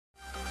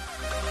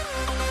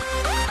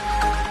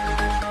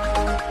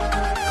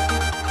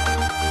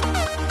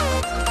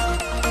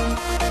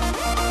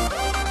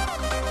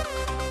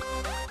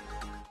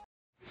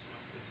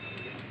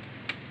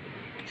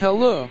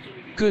Hello,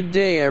 good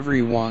day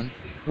everyone,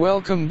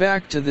 welcome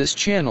back to this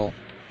channel.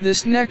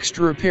 This next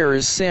repair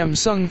is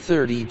Samsung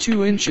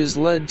 32 inches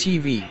LED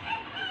TV.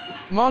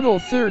 Model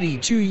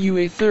 32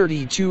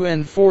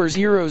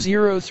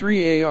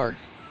 UA32N4003AR.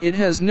 It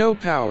has no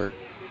power.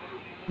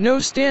 No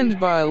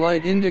standby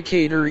light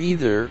indicator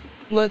either.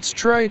 Let's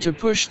try to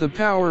push the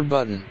power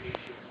button.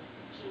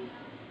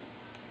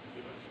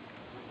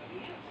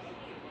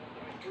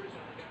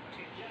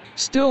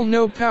 Still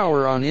no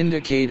power on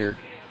indicator.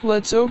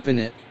 Let's open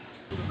it.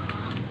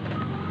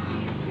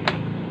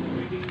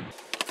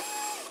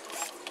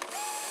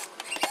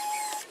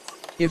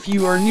 If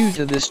you are new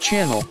to this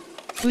channel,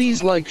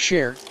 please like,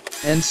 share,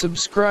 and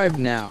subscribe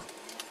now.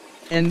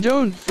 And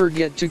don't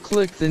forget to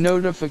click the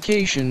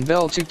notification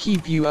bell to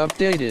keep you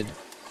updated.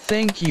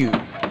 Thank you.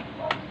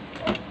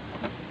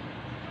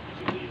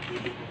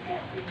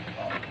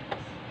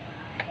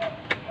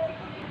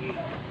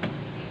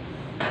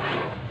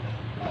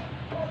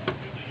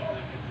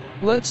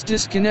 Let's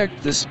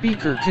disconnect the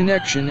speaker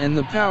connection and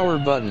the power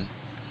button.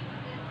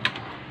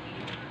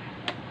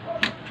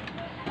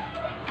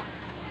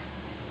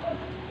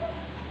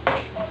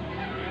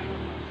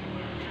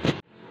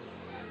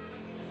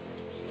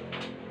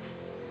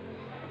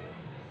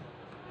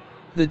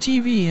 The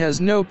TV has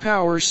no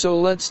power, so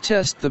let's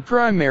test the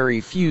primary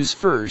fuse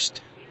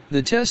first.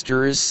 The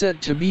tester is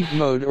set to beep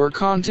mode or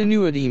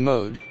continuity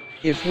mode.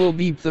 If will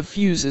beep, the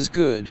fuse is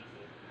good.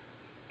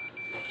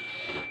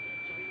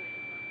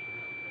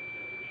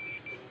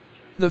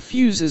 The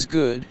fuse is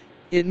good.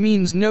 It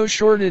means no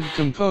shorted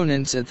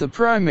components at the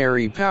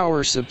primary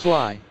power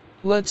supply.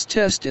 Let's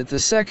test at the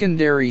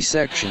secondary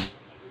section.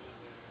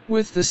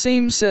 With the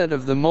same set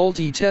of the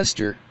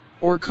multi-tester,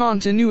 or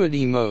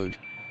continuity mode.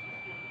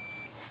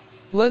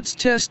 Let's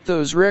test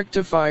those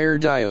rectifier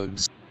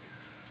diodes.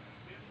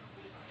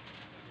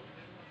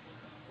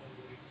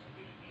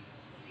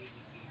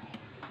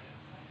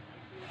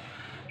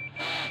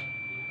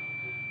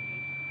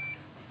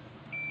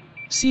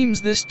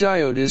 Seems this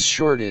diode is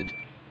shorted.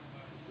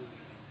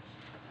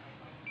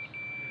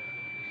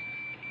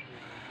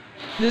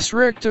 This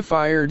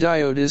rectifier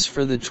diode is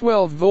for the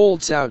 12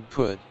 volts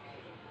output.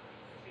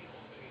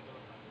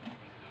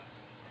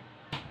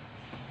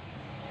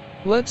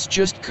 Let's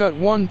just cut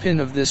one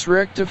pin of this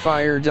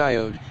rectifier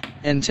diode,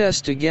 and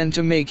test again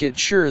to make it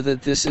sure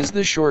that this is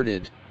the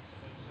shorted.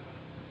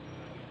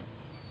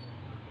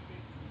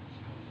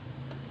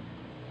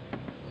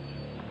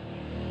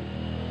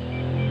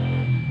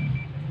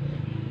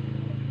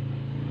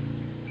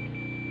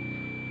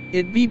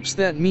 It beeps,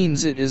 that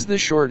means it is the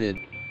shorted.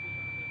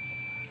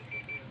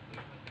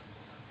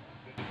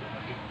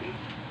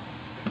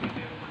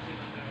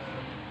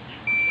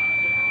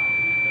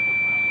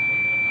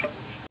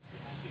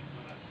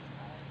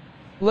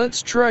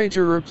 Let's try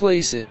to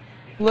replace it.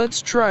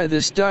 Let's try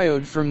this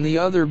diode from the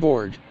other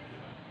board.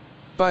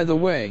 By the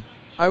way,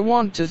 I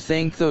want to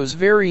thank those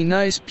very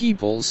nice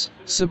peoples,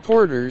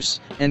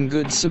 supporters, and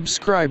good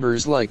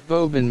subscribers like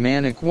Boban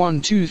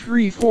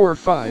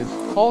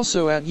Manic12345,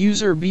 also at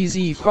user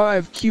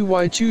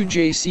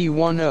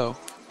BZ5QY2JC10,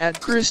 at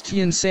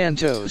Christian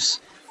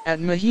Santos, at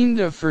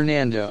Mahinda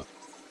Fernando,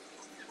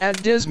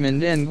 at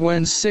Desmond and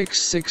Gwen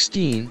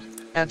 616,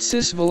 at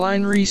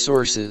Sisvaline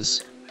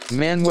Resources,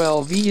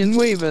 Manuel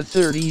Villanueva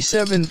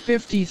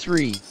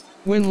 3753,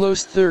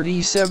 Winlos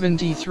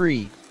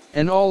 3073,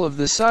 and all of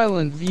the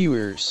silent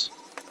viewers.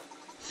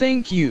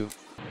 Thank you.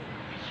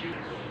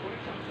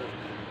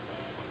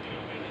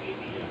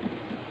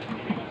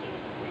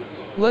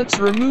 Let's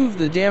remove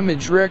the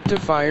damaged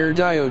rectifier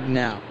diode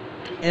now,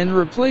 and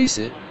replace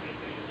it.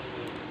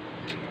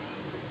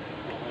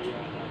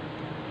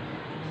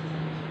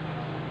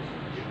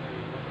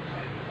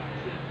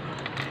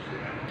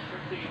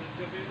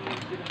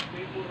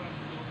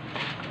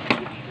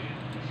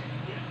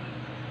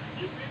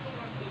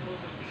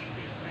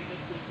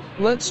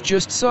 Let's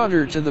just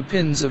solder to the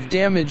pins of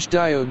damaged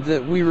diode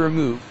that we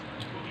remove.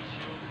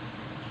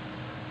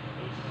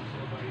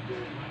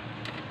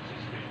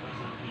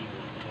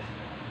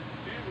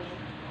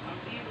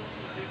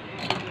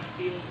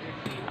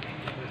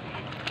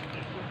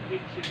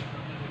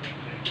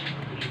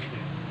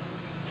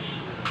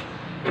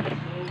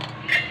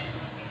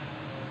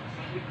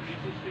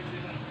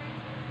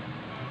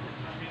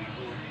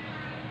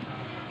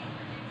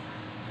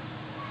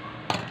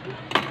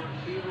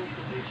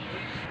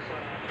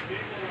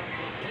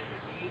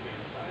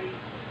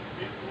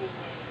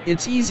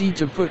 It's easy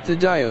to put the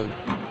diode,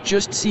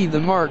 just see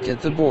the mark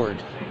at the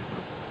board.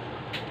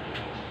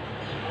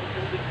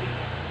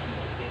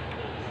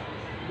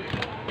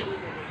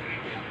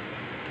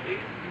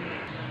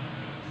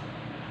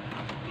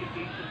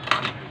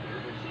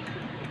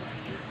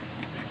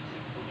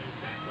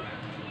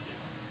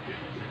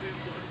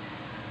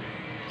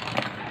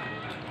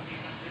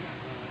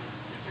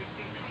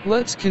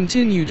 Let's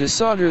continue to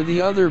solder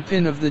the other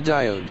pin of the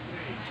diode.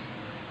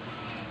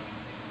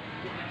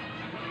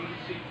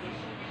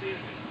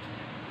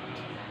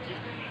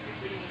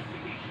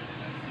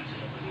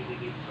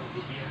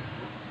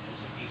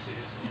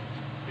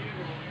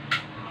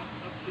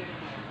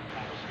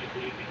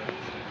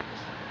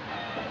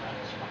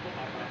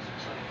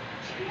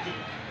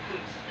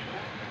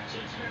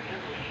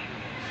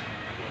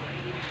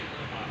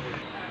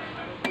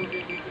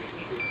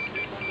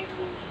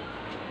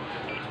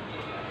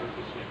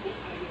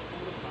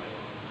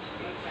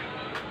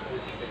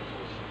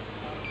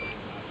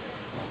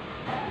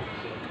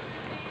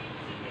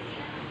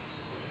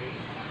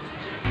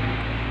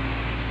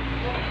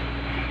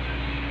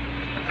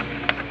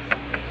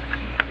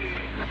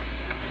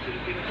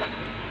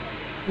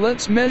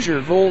 Let's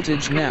measure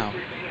voltage now.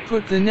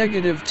 Put the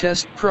negative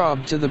test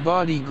probe to the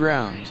body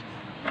ground.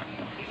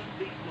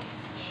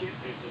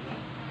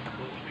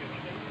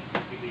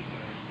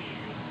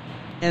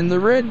 And the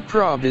red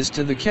probe is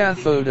to the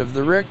cathode of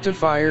the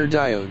rectifier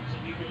diode.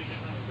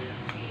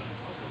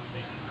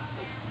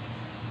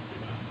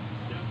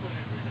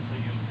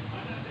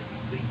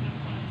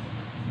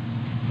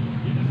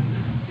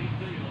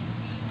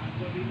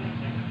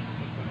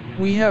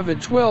 We have a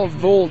 12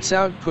 volts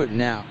output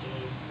now.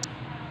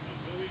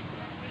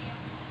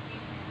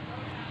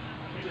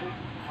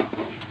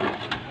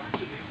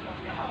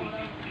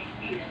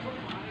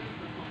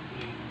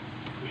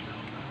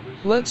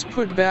 Let's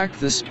put back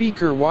the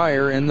speaker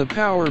wire and the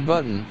power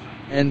button,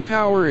 and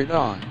power it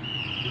on.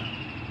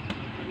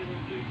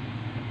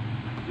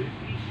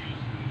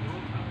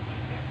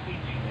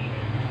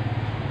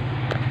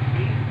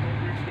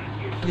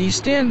 The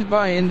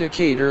standby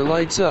indicator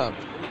lights up.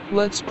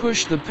 Let's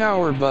push the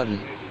power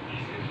button.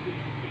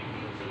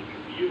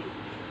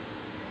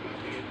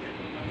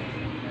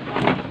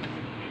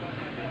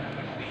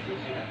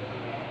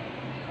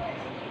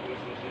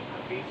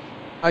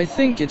 I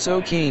think it's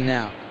okay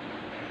now.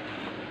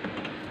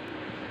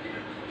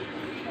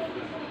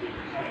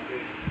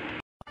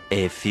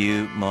 A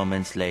few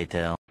moments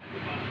later.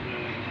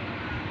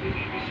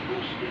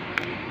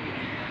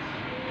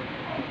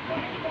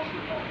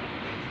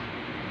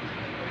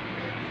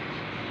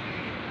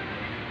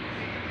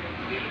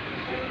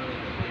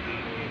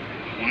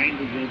 Why in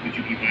the world would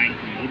you be buying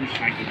a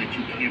motorcycle that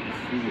you can't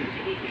afford?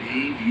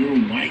 Dave, you're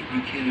white.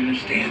 You can't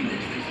understand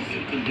this. This is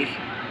something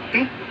different.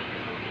 Don't.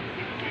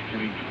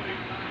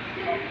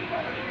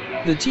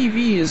 The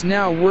TV is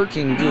now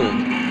working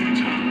good.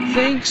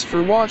 Thanks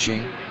for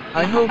watching.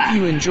 I hope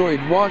you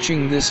enjoyed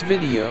watching this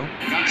video.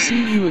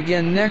 See you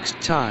again next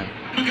time.